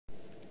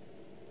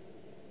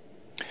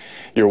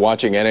You're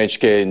watching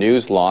NHK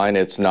Newsline.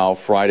 It's now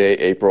Friday,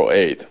 April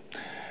 8th.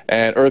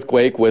 An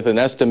earthquake with an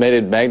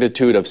estimated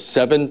magnitude of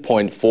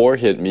 7.4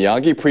 hit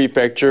Miyagi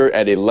Prefecture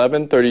at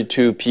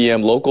 11:32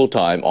 p.m. local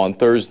time on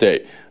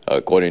Thursday.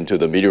 According to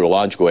the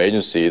meteorological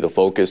agency, the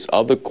focus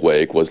of the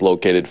quake was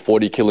located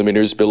 40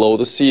 kilometers below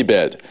the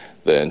seabed.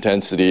 The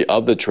intensity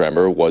of the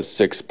tremor was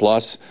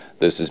 6+.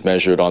 This is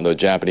measured on the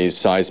Japanese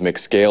seismic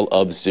scale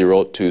of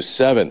 0 to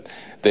 7.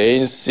 The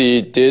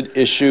agency did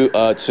issue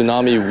a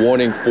tsunami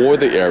warning for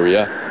the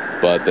area,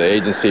 but the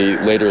agency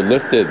later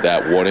lifted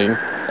that warning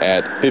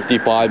at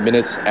 55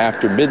 minutes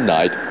after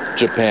midnight,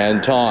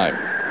 Japan time.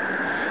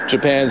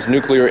 Japan's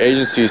nuclear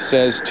agency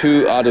says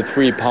 2 out of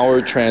 3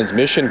 power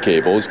transmission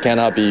cables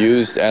cannot be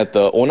used at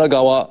the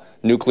Onagawa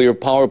nuclear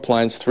power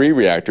plant's 3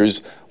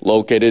 reactors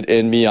located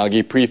in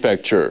Miyagi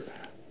Prefecture.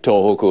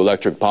 Tohoku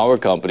Electric Power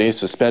Company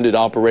suspended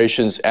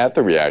operations at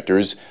the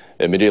reactors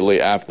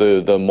immediately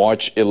after the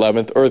March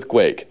 11th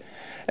earthquake.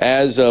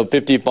 As of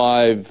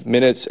 55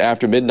 minutes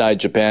after midnight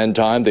Japan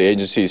time, the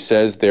agency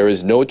says there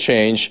is no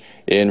change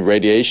in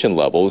radiation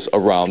levels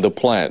around the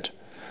plant.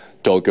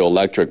 Tokyo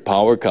Electric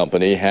Power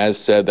Company has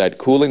said that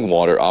cooling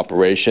water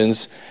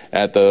operations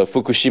at the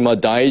Fukushima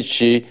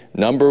Daiichi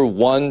number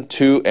 1,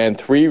 2, and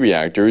 3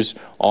 reactors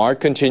are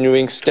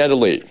continuing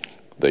steadily.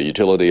 The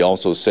utility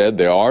also said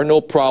there are no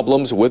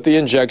problems with the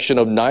injection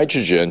of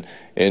nitrogen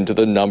into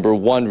the number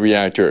 1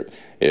 reactor.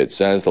 It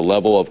says the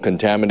level of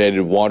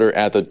contaminated water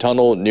at the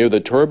tunnel near the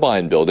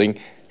turbine building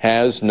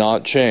has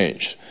not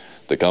changed.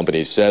 The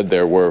company said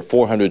there were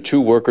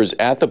 402 workers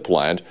at the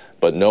plant,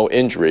 but no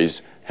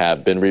injuries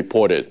have been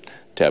reported.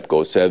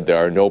 TEPCO said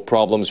there are no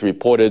problems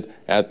reported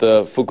at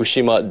the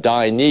Fukushima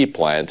Dai-ni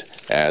plant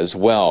as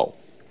well.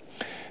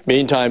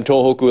 Meantime,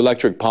 Tohoku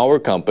Electric Power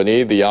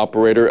Company, the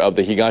operator of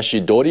the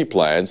Higashidori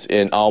plants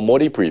in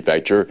Aomori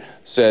Prefecture,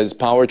 says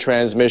power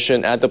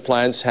transmission at the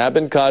plants have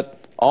been cut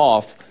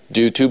off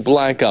due to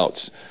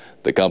blackouts.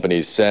 The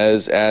company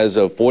says as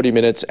of 40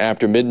 minutes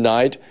after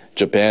midnight,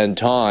 Japan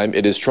time,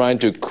 it is trying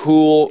to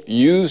cool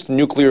used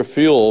nuclear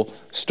fuel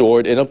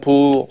stored in a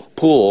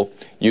pool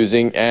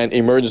using an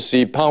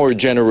emergency power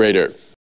generator.